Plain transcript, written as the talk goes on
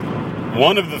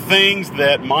One of the things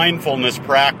that mindfulness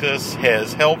practice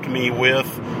has helped me with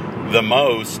the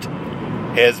most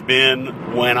has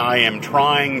been when I am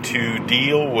trying to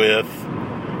deal with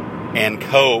and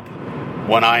cope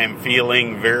when I am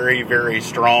feeling very, very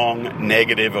strong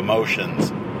negative emotions.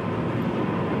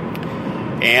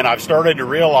 And I've started to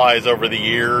realize over the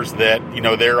years that,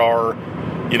 there are,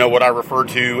 what I refer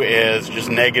to as just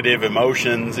negative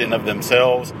emotions in of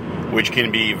themselves, which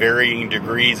can be varying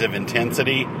degrees of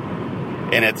intensity.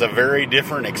 And it's a very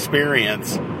different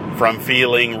experience from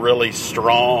feeling really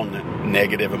strong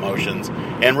negative emotions.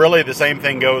 And really the same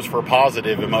thing goes for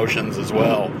positive emotions as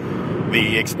well.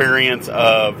 The experience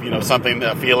of,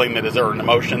 a feeling that is, or an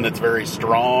emotion that's very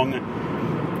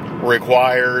strong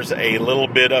requires a little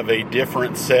bit of a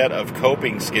different set of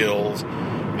coping skills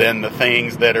than the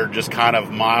things that are just kind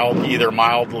of either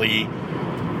mildly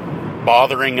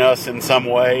bothering us in some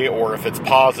way, or if it's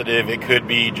positive, it could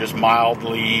be just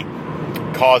mildly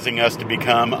causing us to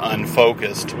become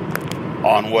unfocused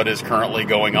on what is currently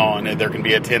going on. And there can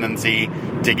be a tendency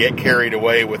to get carried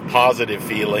away with positive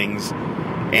feelings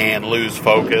and lose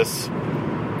focus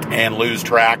and lose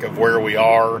track of where we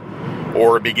are,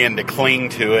 or begin to cling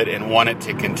to it and want it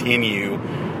to continue.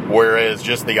 Whereas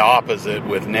just the opposite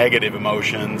with negative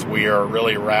emotions, we are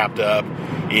really wrapped up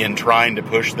in trying to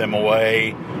push them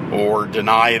away or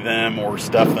deny them or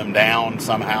stuff them down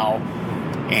somehow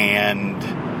and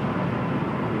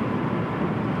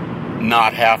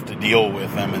not have to deal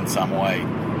with them in some way.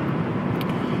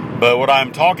 But what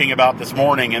I'm talking about this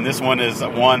morning, and this one is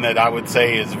one that I would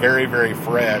say is very, very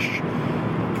fresh,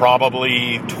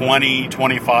 probably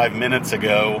 20-25 minutes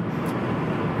ago,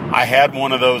 I had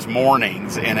one of those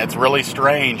mornings, and it's really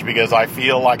strange because I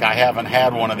feel like I haven't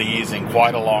had one of these in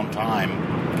quite a long time.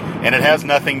 And it has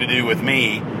nothing to do with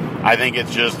me. I think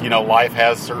it's just, life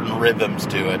has certain rhythms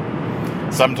to it.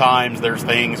 Sometimes there's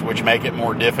things which make it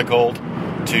more difficult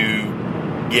to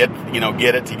get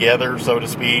it together, so to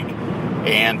speak,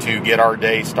 and to get our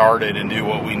day started and do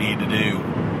what we need to do.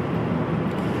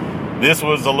 This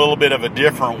was a little bit of a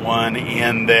different one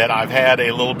in that I've had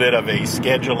a little bit of a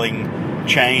scheduling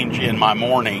change in my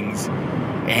mornings,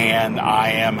 and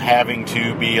I am having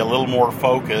to be a little more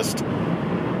focused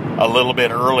a little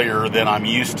bit earlier than I'm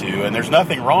used to. And there's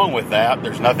nothing wrong with that.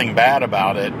 There's nothing bad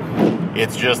about it.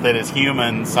 It's just that as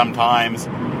humans, sometimes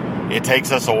it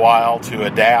takes us a while to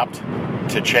adapt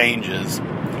to changes.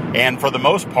 And for the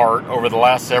most part, over the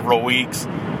last several weeks,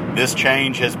 this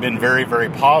change has been very, very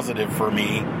positive for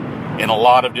me in a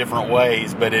lot of different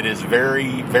ways, but it is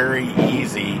very, very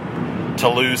easy to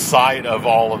lose sight of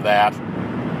all of that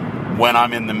when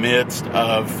I'm in the midst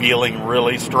of feeling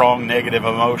really strong negative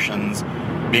emotions,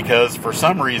 because for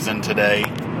some reason today,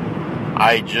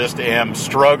 I just am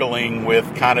struggling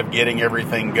with kind of getting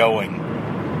everything going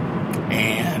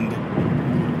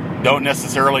and don't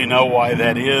necessarily know why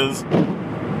that is,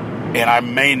 and I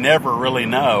may never really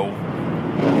know.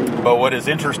 But what is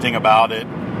interesting about it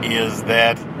is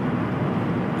that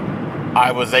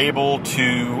I was able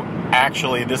to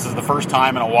actually, this is the first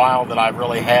time in a while that I've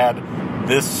really had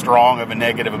this strong of a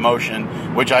negative emotion,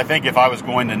 which I think if I was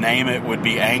going to name it would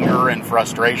be anger and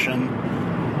frustration,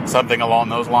 something along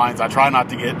those lines. I try not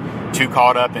to get too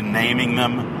caught up in naming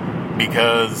them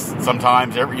because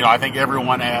sometimes, I think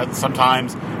everyone has,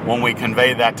 sometimes when we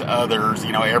convey that to others,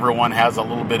 everyone has a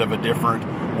little bit of a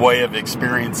different way of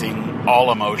experiencing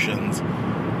all emotions.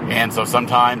 And so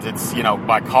sometimes it's,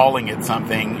 by calling it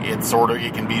something, it's hard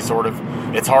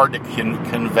to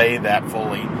convey that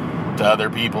fully to other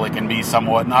people. It can be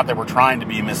somewhat, not that we're trying to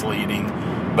be misleading,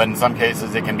 but in some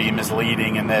cases it can be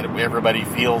misleading in that everybody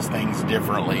feels things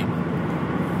differently.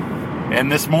 And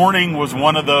this morning was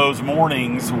one of those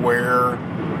mornings where,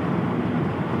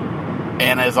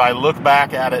 and as I look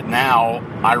back at it now,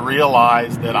 I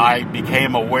realized that I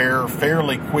became aware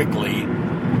fairly quickly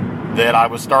that I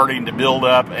was starting to build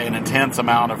up an intense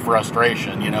amount of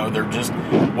frustration. There just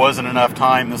wasn't enough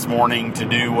time this morning to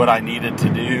do what I needed to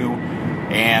do,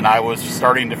 and I was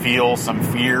starting to feel some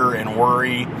fear and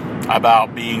worry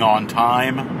about being on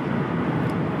time.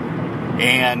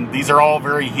 And these are all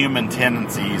very human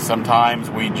tendencies. Sometimes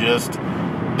we just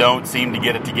don't seem to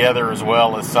get it together as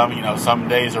well as some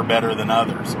days are better than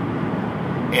others.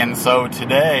 And so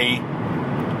today,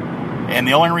 and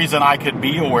the only reason I could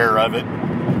be aware of it,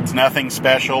 it's nothing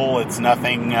special, it's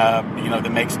nothing,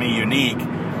 that makes me unique.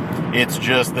 It's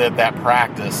just that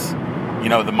practice,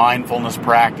 the mindfulness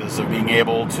practice of being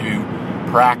able to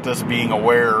practice being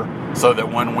aware so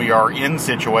that when we are in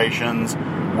situations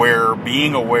where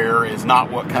being aware is not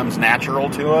what comes natural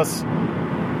to us,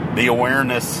 the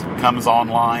awareness comes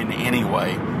online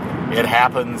anyway. It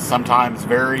happens sometimes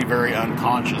very, very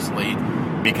unconsciously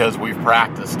because we've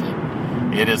practiced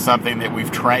it. It is something that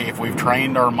if we've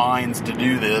trained our minds to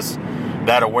do this,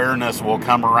 that awareness will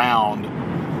come around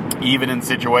even in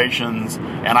situations.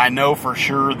 And I know for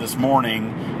sure this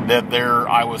morning that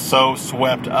I was so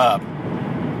swept up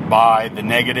by the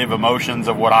negative emotions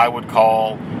of what I would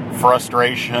call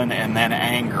frustration and then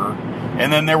anger.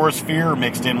 And then there was fear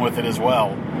mixed in with it as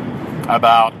well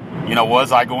about,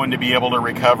 was I going to be able to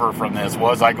recover from this?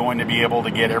 Was I going to be able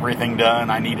to get everything done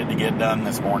I needed to get done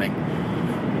this morning?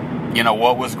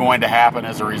 What was going to happen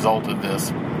as a result of this?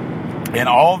 And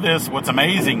all this, what's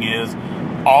amazing is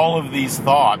all of these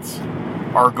thoughts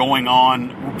are going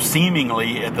on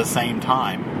seemingly at the same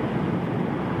time.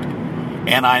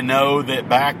 And I know that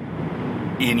back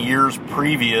in years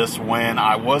previous when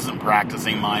I wasn't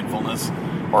practicing mindfulness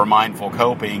or mindful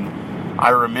coping, I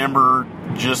remember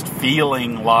just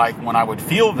feeling like when I would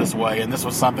feel this way, and this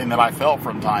was something that I felt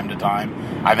from time to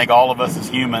time. I think all of us as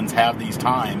humans have these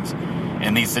times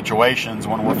in these situations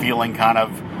when we're feeling kind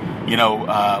of,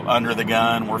 under the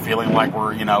gun. We're feeling like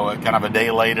we're, kind of a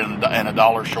day late and a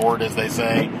dollar short, as they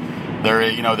say.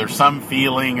 There's some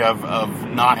feeling of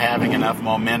not having enough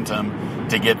momentum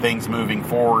to get things moving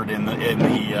forward in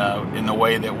the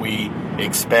way that we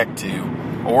expect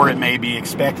to, or it may be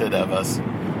expected of us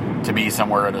to be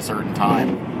somewhere at a certain time.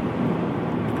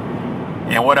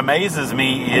 And what amazes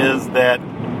me is that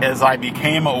as I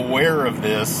became aware of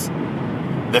this,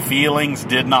 the feelings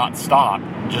did not stop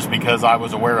just because I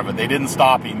was aware of it. They didn't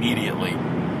stop immediately.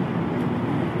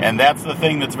 And that's the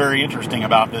thing that's very interesting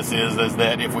about this is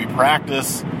that if we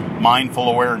practice mindful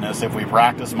awareness, if we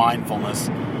practice mindfulness,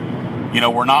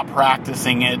 we're not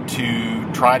practicing it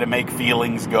to try to make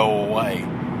feelings go away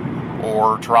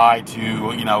or try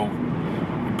to,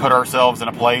 put ourselves in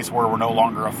a place where we're no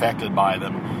longer affected by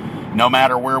them. No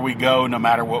matter where we go, no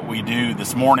matter what we do.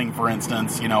 This morning, for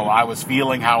instance, I was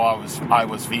feeling how I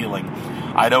was feeling.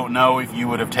 I don't know if you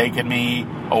would have taken me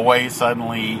away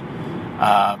suddenly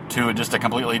to just a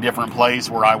completely different place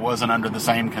where I wasn't under the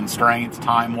same constraints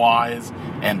time-wise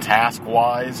and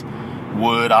task-wise.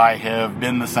 Would I have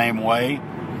been the same way?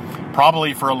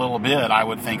 Probably for a little bit, I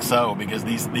would think so, because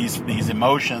these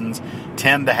emotions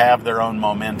tend to have their own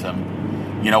momentum.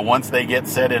 Once they get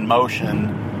set in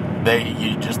motion,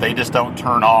 they just don't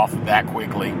turn off that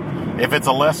quickly. If it's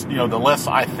the less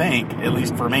I think, at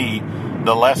least for me,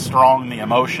 the less strong the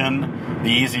emotion, the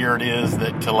easier it is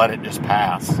to let it just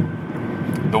pass.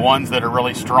 The ones that are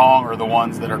really strong are the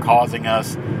ones that are causing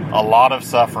us a lot of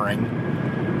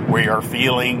suffering. We're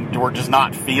just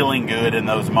not feeling good in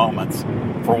those moments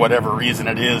for whatever reason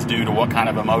it is, due to what kind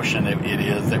of emotion it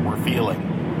is that we're feeling.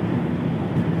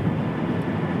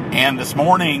 And this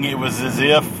morning it was as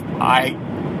if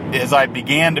as I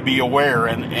began to be aware,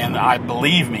 and I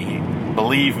believe me,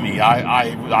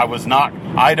 I was not,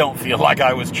 I don't feel like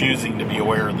I was choosing to be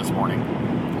aware this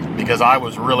morning, because I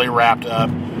was really wrapped up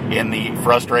in the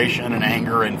frustration and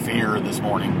anger and fear this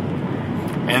morning.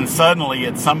 And suddenly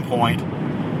at some point,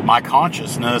 my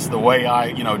consciousness, the way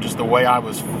I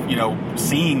was,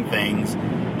 seeing things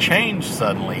changed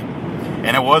suddenly.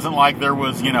 And it wasn't like there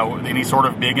was, any sort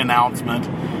of big announcement.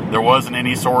 There wasn't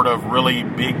any sort of really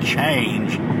big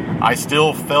change. I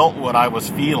still felt what I was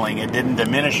feeling. It didn't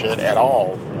diminish it at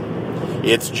all.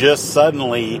 It's just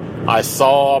suddenly I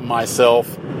saw myself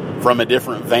from a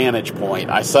different vantage point.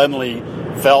 I suddenly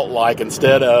felt like,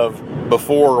 instead of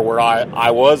before where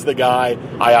I was the guy,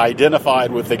 I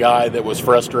identified with the guy that was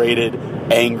frustrated,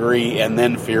 angry, and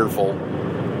then fearful.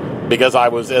 Because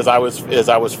as I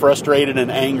was frustrated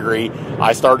and angry,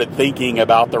 I started thinking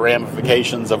about the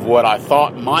ramifications of what I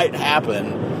thought might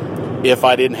happen if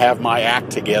I didn't have my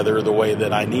act together the way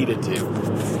that I needed to.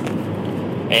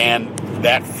 And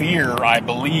that fear, I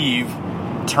believe,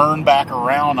 turned back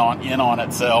around on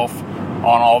itself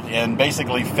and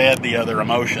basically fed the other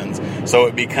emotions. So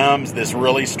it becomes this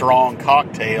really strong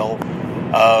cocktail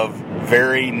of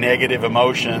very negative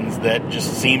emotions that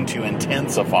just seem to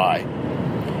intensify.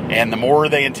 And the more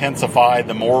they intensify,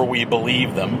 the more we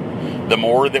believe them, the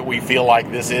more that we feel like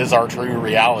this is our true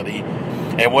reality.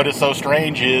 And what is so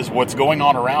strange is what's going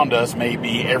on around us may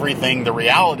be everything. The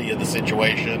reality of the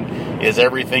situation is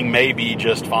everything may be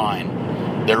just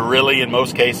fine. There really, in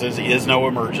most cases, is no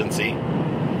emergency.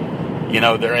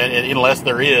 Unless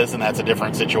there is, and that's a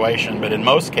different situation. But in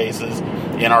most cases,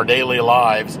 in our daily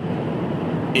lives,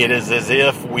 it is as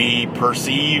if we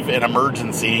perceive an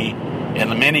emergency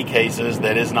in many cases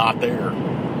that is not there.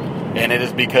 And it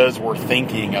is because we're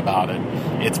thinking about it.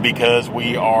 It's because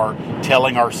we are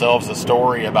telling ourselves a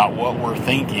story about what we're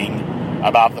thinking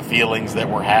about the feelings that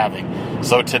we're having.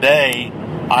 So today,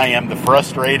 I am the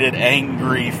frustrated,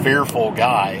 angry, fearful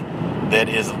guy that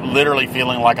is literally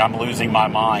feeling like I'm losing my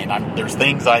mind. There's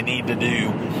things I need to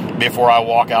do before I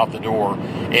walk out the door.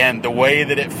 And the way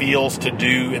that it feels to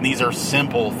do, and these are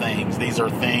simple things. These are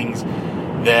things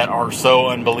that are so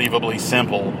unbelievably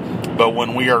simple. But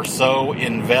when we are so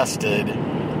invested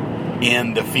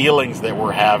in the feelings that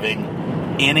we're having,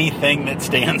 anything that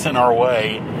stands in our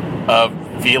way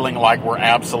of feeling like we're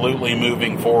absolutely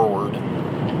moving forward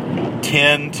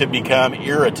tend to become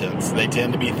irritants. They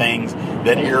tend to be things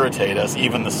that irritate us,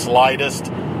 even the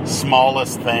slightest,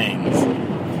 smallest things.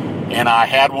 And I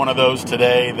had one of those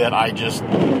today that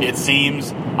it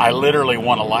seems I literally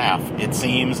want to laugh. It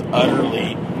seems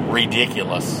utterly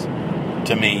ridiculous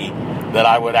to me that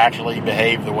I would actually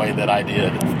behave the way that I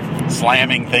did,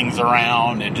 slamming things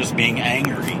around and just being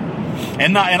angry.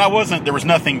 And there was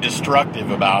nothing destructive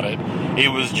about it. It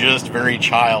was just very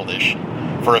childish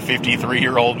for a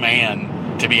 53-year-old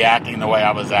man to be acting the way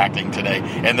I was acting today.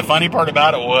 And the funny part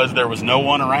about it was there was no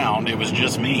one around. It was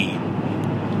just me.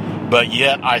 But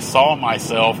yet I saw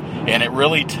myself, and it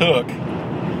really took,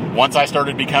 once I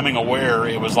started becoming aware,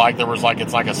 it's like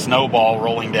a snowball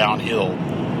rolling downhill.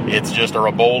 It's just, or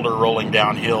a boulder rolling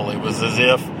downhill. It was as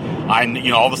if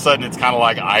all of a sudden it's kind of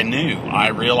like I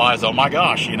realized, oh my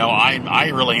gosh, I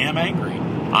really am angry.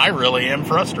 I really am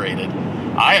frustrated.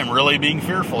 I am really being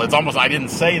fearful. It's almost, I didn't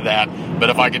say that, but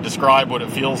if I could describe what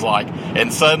it feels like,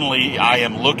 and suddenly I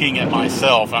am looking at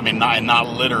myself, not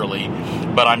literally,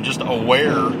 but I'm just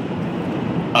aware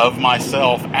of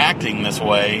myself acting this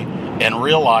way and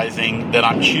realizing that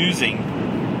I'm choosing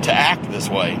to act this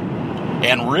way.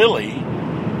 And really,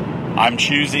 I'm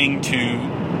choosing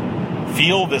to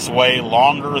feel this way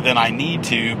longer than I need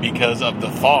to because of the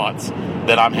thoughts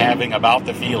that I'm having about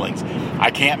the feelings. I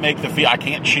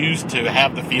can't choose to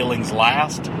have the feelings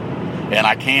last, and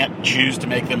I can't choose to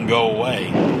make them go away.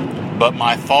 But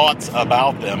my thoughts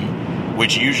about them,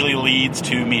 which usually leads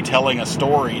to me telling a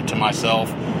story to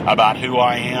myself about who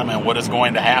I am and what is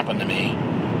going to happen to me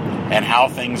and how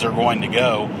things are going to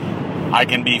go, I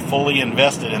can be fully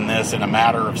invested in this in a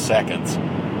matter of seconds.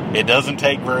 It doesn't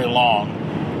take very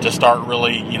long to start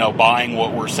really, buying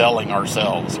what we're selling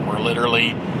ourselves. We're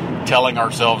literally telling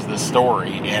ourselves this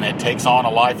story, and it takes on a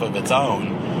life of its own,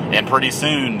 and pretty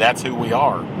soon that's who we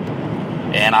are.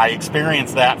 And I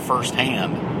experienced that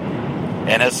firsthand.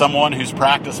 And as someone who's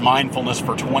practiced mindfulness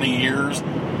for 20 years,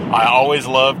 I always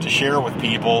love to share with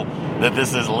people that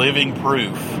this is living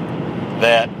proof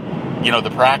that,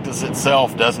 the practice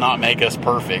itself does not make us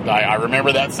perfect. I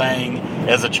remember that saying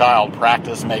as a child,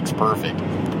 practice makes perfect.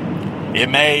 It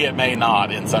may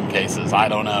not in some cases, I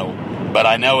don't know. But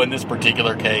I know in this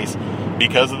particular case,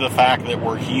 because of the fact that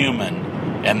we're human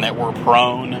and that we're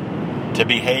prone to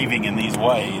behaving in these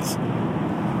ways,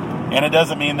 and it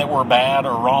doesn't mean that we're bad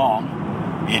or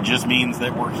wrong, it just means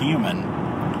that we're human.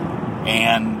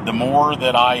 And the more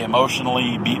that I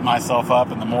emotionally beat myself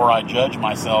up and the more I judge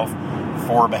myself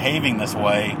for behaving this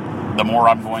way, the more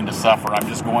I'm going to suffer. I'm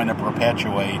just going to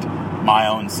perpetuate my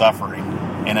own suffering.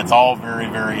 And it's all very,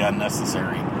 very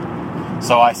unnecessary.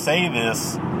 So I say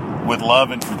this with love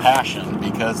and compassion,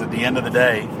 because at the end of the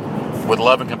day, with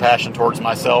love and compassion towards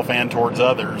myself and towards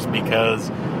others, because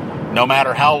no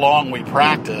matter how long we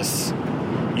practice,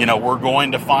 we're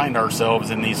going to find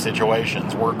ourselves in these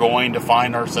situations. We're going to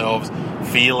find ourselves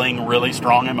feeling really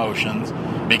strong emotions,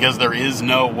 because there is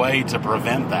no way to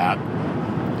prevent that.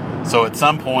 So at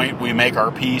some point, we make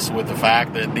our peace with the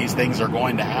fact that these things are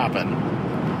going to happen.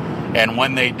 And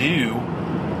when they do,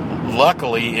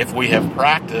 luckily, if we have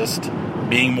practiced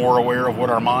being more aware of what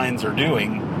our minds are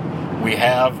doing, we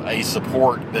have a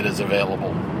support that is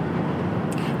available.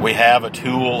 We have a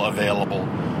tool available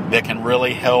that can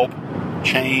really help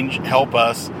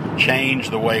us change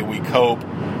the way we cope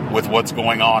with what's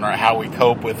going on, or how we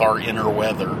cope with our inner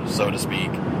weather, so to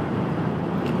speak.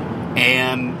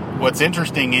 And what's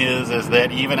interesting is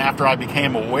that even after I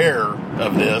became aware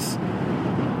of this,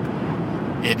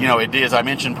 as I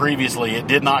mentioned previously, it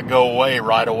did not go away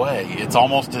right away. It's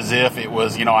almost as if it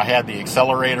was, I had the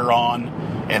accelerator on,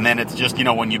 and then it's just,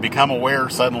 when you become aware,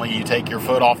 suddenly you take your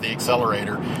foot off the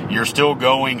accelerator. You're still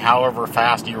going however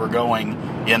fast you were going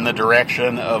in the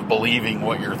direction of believing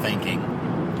what you're thinking.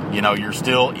 You're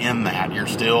still in that. You're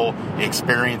still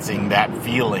experiencing that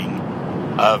feeling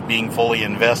of being fully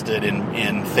invested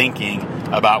in thinking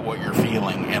about what you're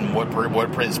feeling and what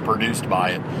is produced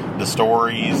by it. The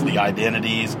stories, the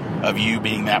identities of you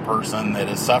being that person that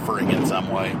is suffering in some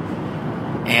way.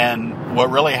 And what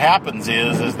really happens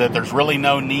is that there's really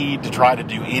no need to try to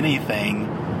do anything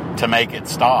to make it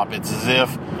stop. It's as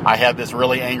if I had this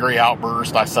really angry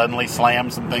outburst. I suddenly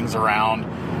slammed some things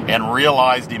around. and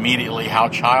realized immediately how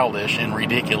childish and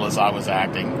ridiculous I was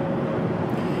acting.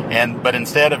 But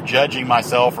instead of judging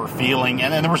myself or feeling,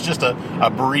 and there was just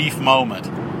a brief moment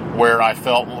where I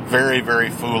felt very, very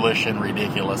foolish and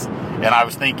ridiculous. And I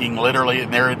was thinking literally,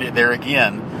 there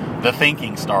again, the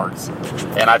thinking starts.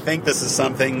 And I think this is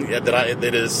something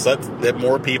that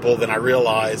more people than I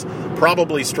realize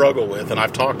probably struggle with. And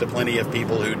I've talked to plenty of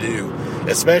people who do,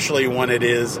 especially when it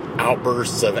is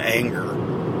outbursts of anger,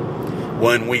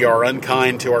 when we are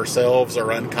unkind to ourselves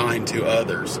or unkind to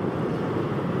others.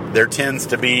 There tends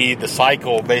to be the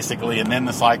cycle, basically, and then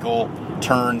the cycle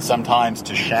turns sometimes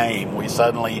to shame. We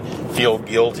suddenly feel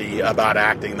guilty about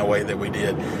acting the way that we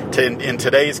did. In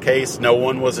today's case, no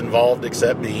one was involved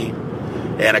except me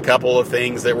and a couple of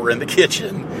things that were in the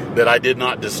kitchen that I did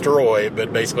not destroy,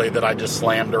 but basically that I just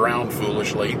slammed around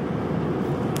foolishly.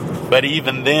 But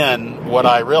even then, what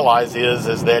I realize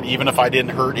is that even if I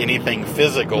didn't hurt anything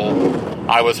physical,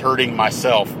 I was hurting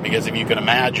myself, because if you can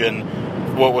imagine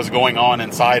what was going on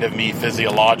inside of me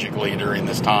physiologically during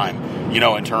this time,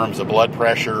 in terms of blood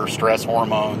pressure, stress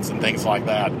hormones, and things like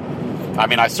that. I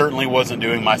mean, I certainly wasn't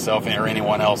doing myself or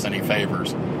anyone else any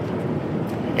favors.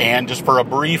 And just for a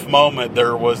brief moment,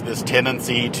 there was this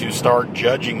tendency to start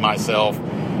judging myself.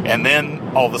 And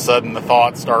then all of a sudden the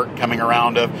thoughts start coming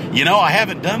around of, I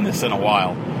haven't done this in a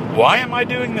while. Why am I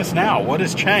doing this now? What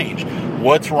has changed?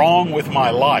 What's wrong with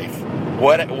my life?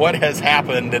 What has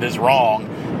happened that is wrong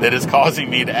that is causing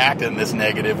me to act in this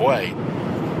negative way?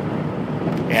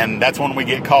 And that's when we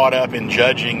get caught up in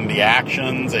judging the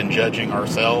actions and judging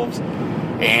ourselves.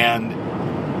 And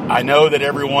I know that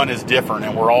everyone is different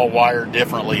and we're all wired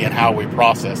differently in how we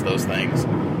process those things.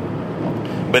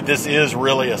 But this is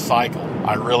really a cycle.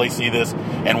 I really see this.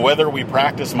 And whether we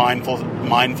practice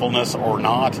mindfulness or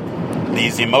not,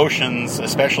 these emotions,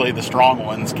 especially the strong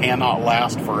ones, cannot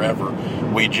last forever.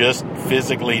 We just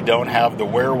physically don't have the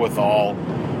wherewithal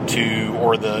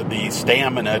or the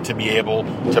stamina to be able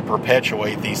to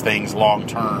perpetuate these things long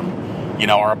term.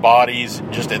 Our bodies,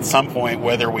 just at some point,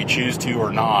 whether we choose to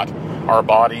or not, our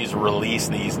bodies release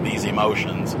these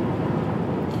emotions.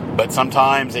 But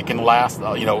sometimes it can last,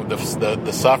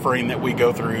 the suffering that we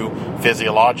go through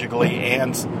physiologically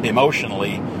and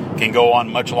emotionally can go on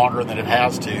much longer than it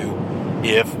has to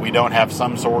if we don't have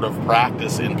some sort of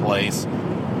practice in place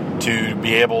to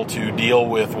be able to deal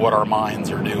with what our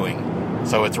minds are doing.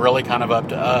 So it's really kind of up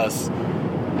to us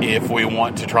if we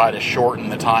want to try to shorten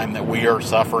the time that we are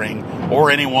suffering, or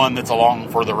anyone that's along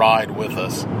for the ride with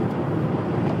us.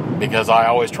 Because I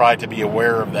always try to be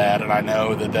aware of that, and I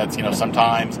know that that's,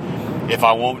 sometimes if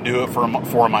I won't do it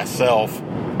for myself,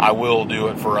 I will do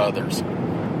it for others.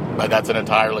 But that's an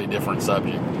entirely different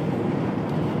subject.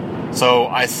 So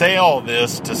I say all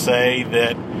this to say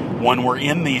that when we're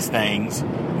in these things,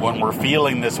 when we're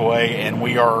feeling this way and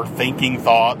we are thinking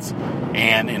thoughts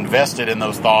and invested in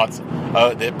those thoughts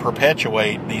that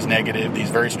perpetuate these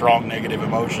very strong negative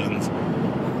emotions,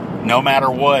 no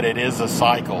matter what, it is a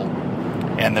cycle.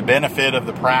 And the benefit of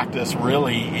the practice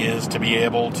really is to be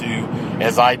able to,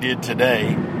 as I did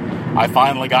today, I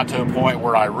finally got to a point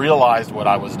where I realized what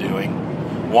I was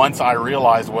doing. Once I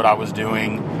realized what I was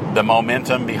doing, the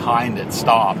momentum behind it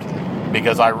stopped,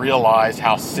 because I realized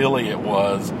how silly it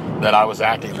was that I was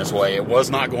acting this way. It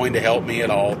was not going to help me at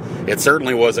all. It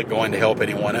certainly wasn't going to help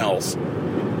anyone else.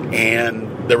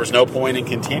 And there was no point in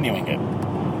continuing it.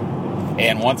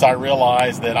 And once I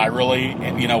realized that I really,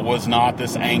 was not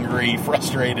this angry,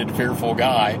 frustrated, fearful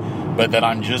guy, but that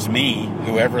I'm just me,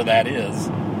 whoever that is,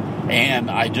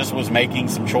 and I just was making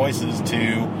some choices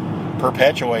to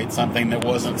perpetuate something that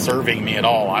wasn't serving me at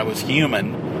all. I was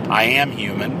human. I am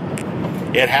human.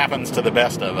 It happens to the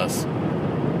best of us.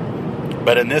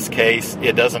 But in this case,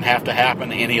 it doesn't have to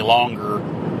happen any longer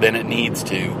than it needs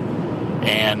to.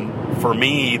 And for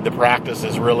me, the practice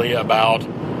is really about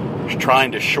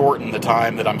trying to shorten the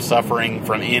time that I'm suffering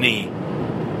from any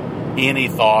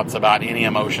thoughts about any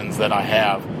emotions that I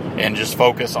have, and just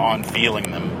focus on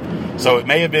feeling them. So it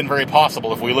may have been very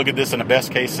possible, if we look at this in a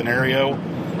best case scenario,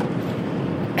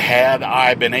 had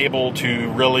I been able to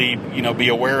really, be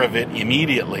aware of it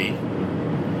immediately,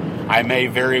 I may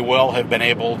very well have been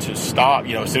able to stop,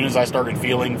 as soon as I started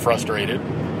feeling frustrated.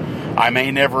 I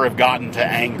may never have gotten to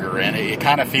anger, and it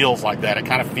kind of feels like that. It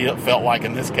kind of felt like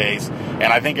in this case, and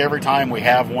I think every time we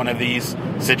have one of these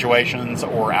situations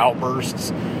or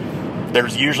outbursts,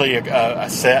 there's usually a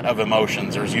set of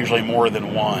emotions. There's usually more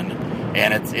than one,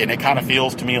 and it kind of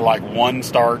feels to me like one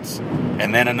starts,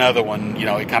 and then another one,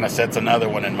 it kind of sets another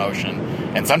one in motion.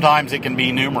 And sometimes it can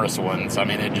be numerous ones. I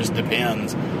mean, it just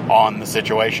depends on the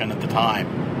situation at the time.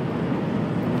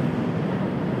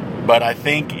 But I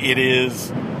think it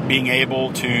is being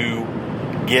able to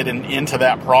get into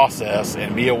that process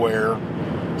and be aware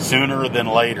sooner than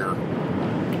later,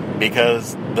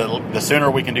 because the sooner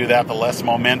we can do that, the less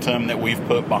momentum that we've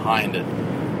put behind it,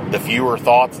 the fewer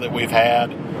thoughts that we've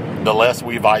had, the less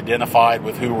we've identified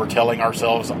with who we're telling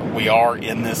ourselves we are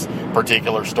in this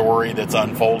particular story that's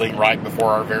unfolding right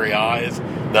before our very eyes,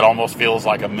 that almost feels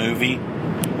like a movie,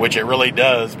 which it really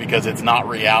does, because it's not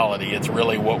reality. It's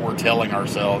really what we're telling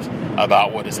ourselves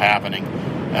about what is happening.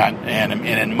 And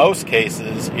in most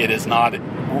cases, it is not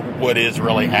what is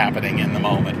really happening in the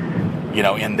moment,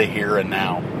 in the here and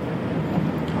now.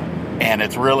 And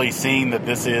it's really seeing that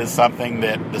this is something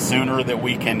that the sooner that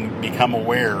we can become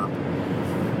aware,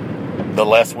 the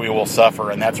less we will suffer.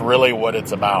 And that's really what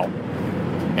it's about.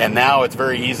 And now it's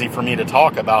very easy for me to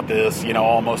talk about this,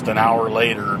 almost an hour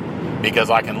later,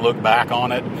 because I can look back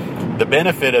on it. The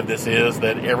benefit of this is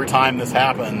that every time this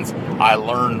happens, I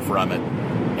learn from it.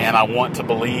 And I want to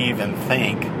believe and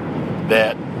think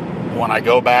that when I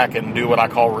go back and do what I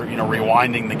call,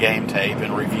 rewinding the game tape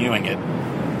and reviewing it,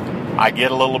 I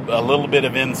get a little bit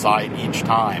of insight each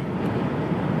time.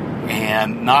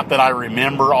 And not that I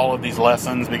remember all of these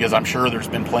lessons, because I'm sure there's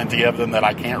been plenty of them that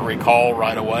I can't recall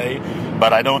right away,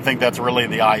 but I don't think that's really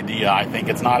the idea. I think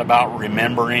it's not about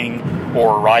remembering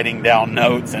or writing down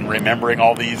notes and remembering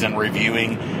all these and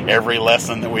reviewing every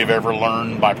lesson that we've ever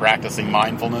learned by practicing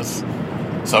mindfulness,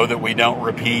 so that we don't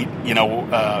repeat,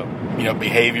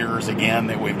 behaviors again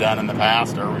that we've done in the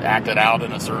past or acted out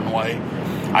in a certain way.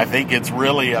 I think it's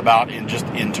really about just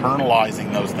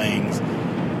internalizing those things,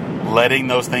 letting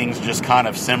those things just kind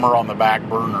of simmer on the back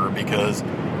burner, because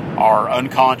our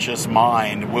unconscious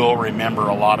mind will remember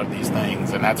a lot of these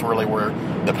things. And that's really where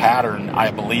the pattern,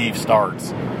 I believe,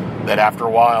 starts. That after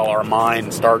a while, our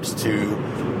mind starts to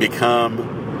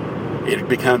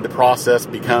the process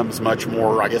becomes much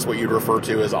more, I guess what you'd refer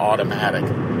to as automatic.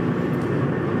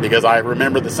 Because I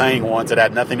remember the saying once, it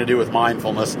had nothing to do with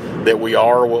mindfulness, that we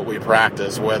are what we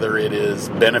practice, whether it is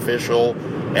beneficial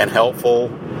and helpful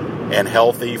and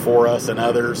healthy for us and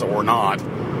others or not.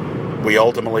 We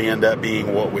ultimately end up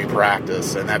being what we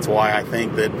practice. And that's why I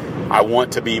think that I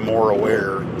want to be more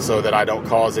aware, so that I don't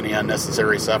cause any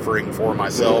unnecessary suffering for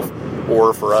myself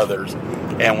or for others.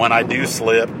 And when I do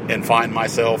slip and find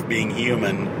myself being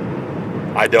human,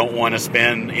 I don't want to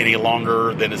spend any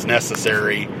longer than is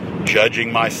necessary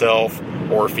judging myself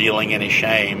or feeling any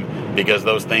shame, because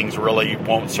those things really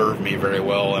won't serve me very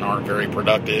well and aren't very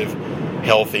productive,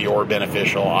 healthy, or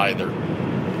beneficial either.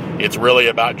 It's really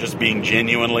about just being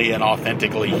genuinely and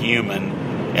authentically human,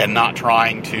 and not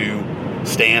trying to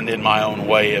stand in my own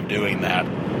way of doing that,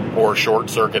 or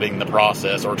short-circuiting the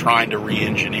process, or trying to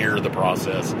re-engineer the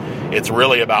process. It's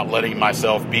really about letting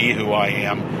myself be who I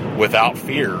am without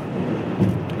fear,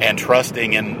 and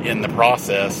trusting in the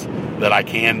process that I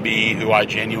can be who I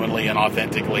genuinely and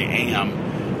authentically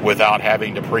am, without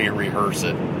having to pre-rehearse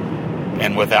it,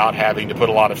 and without having to put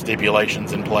a lot of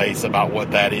stipulations in place about what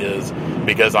that is,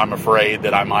 because I'm afraid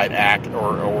that I might act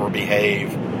or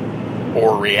behave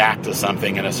or react to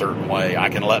something in a certain way. I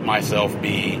can let myself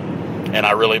be, and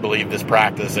I really believe this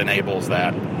practice enables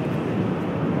that.